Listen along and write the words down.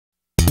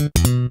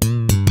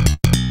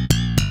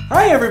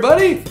Hi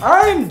everybody,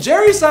 I'm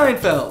Jerry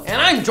Seinfeld.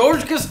 And I'm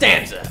George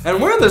Costanza. And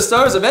we're the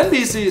stars of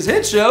NBC's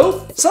hit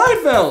show,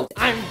 Seinfeld.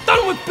 I'm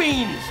done with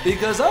beans.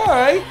 Because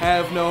I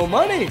have no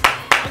money.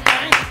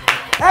 Okay.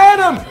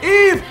 Adam,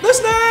 Eve, the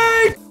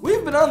snake!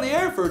 We've been on the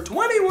air for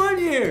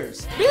 21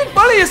 years. Being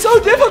funny is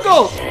so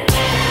difficult.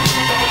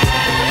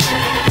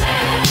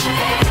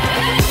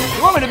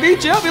 You want me to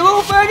beat you up, you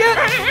little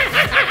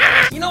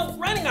faggot? You know,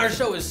 running our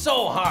show is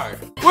so hard.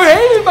 We're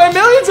hated by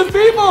millions of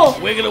people.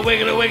 Wiggada,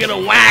 wiggada,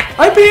 wiggada, whack.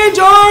 I pee in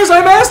jars,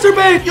 I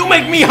masturbate. You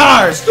make me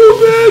hard.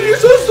 Stupid, you're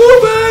so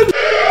stupid.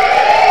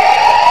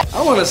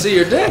 I want to see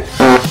your dick.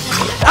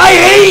 I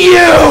hate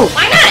you.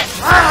 Why not?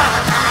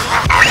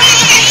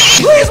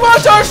 Please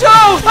watch our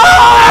show!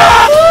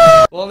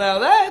 Ah! Well, now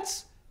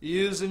that's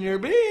using your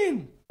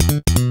bean.